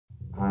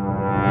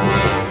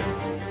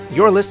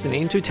You're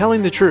listening to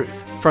Telling the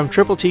Truth from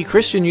Triple T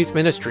Christian Youth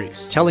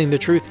Ministries, telling the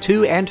truth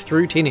to and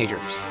through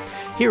teenagers.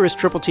 Here is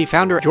Triple T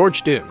founder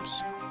George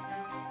Dooms.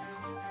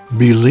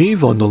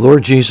 Believe on the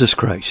Lord Jesus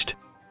Christ.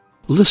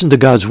 Listen to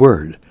God's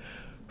Word.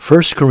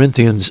 1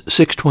 Corinthians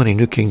 6:20,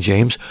 New King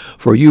James,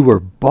 "For you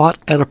were bought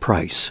at a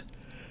price.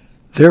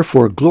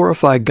 Therefore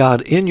glorify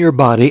God in your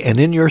body and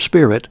in your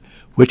spirit,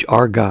 which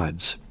are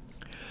God's."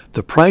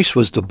 The price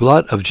was the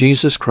blood of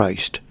Jesus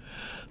Christ.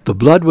 The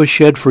blood was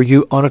shed for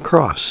you on a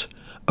cross,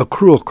 a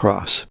cruel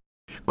cross.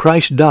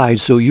 Christ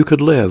died so you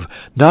could live,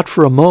 not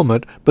for a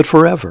moment, but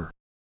forever.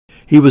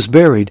 He was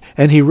buried,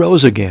 and he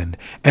rose again,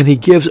 and he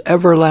gives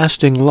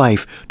everlasting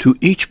life to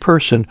each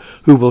person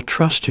who will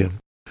trust him,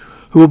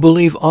 who will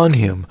believe on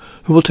him,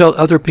 who will tell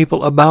other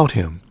people about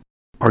him.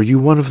 Are you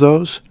one of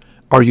those?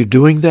 Are you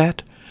doing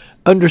that?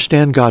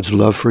 Understand God's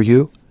love for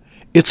you.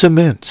 It's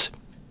immense,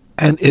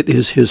 and it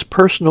is his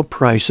personal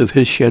price of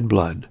his shed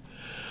blood.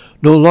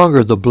 No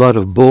longer the blood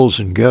of bulls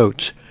and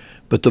goats,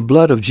 but the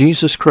blood of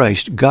Jesus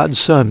Christ, God's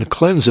Son,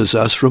 cleanses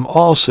us from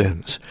all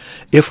sins,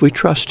 if we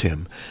trust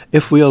him,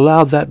 if we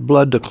allow that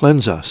blood to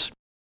cleanse us.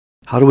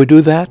 How do we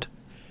do that?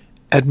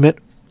 Admit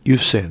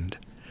you've sinned.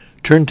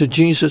 Turn to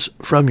Jesus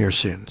from your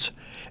sins,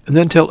 and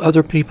then tell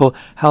other people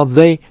how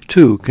they,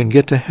 too, can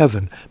get to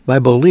heaven by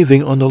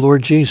believing on the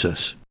Lord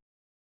Jesus.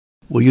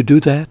 Will you do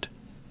that?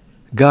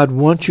 God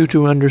wants you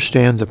to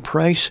understand the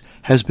price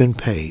has been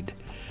paid.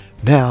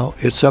 Now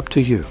it's up to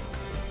you.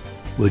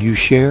 Will you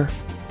share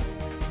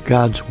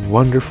God's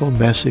wonderful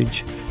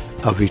message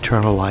of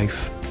eternal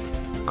life?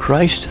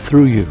 Christ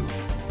through you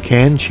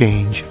can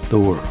change the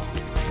world.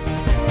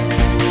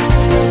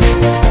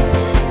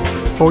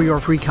 For your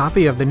free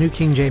copy of the New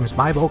King James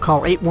Bible,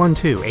 call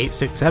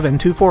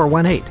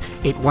 812-867-2418,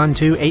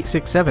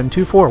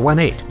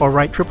 812-867-2418, or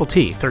write Triple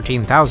T,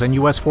 13,000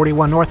 U.S.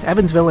 41 North,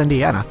 Evansville,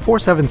 Indiana,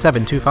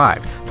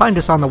 47725. Find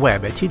us on the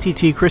web at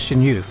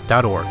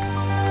tttchristianyouth.org.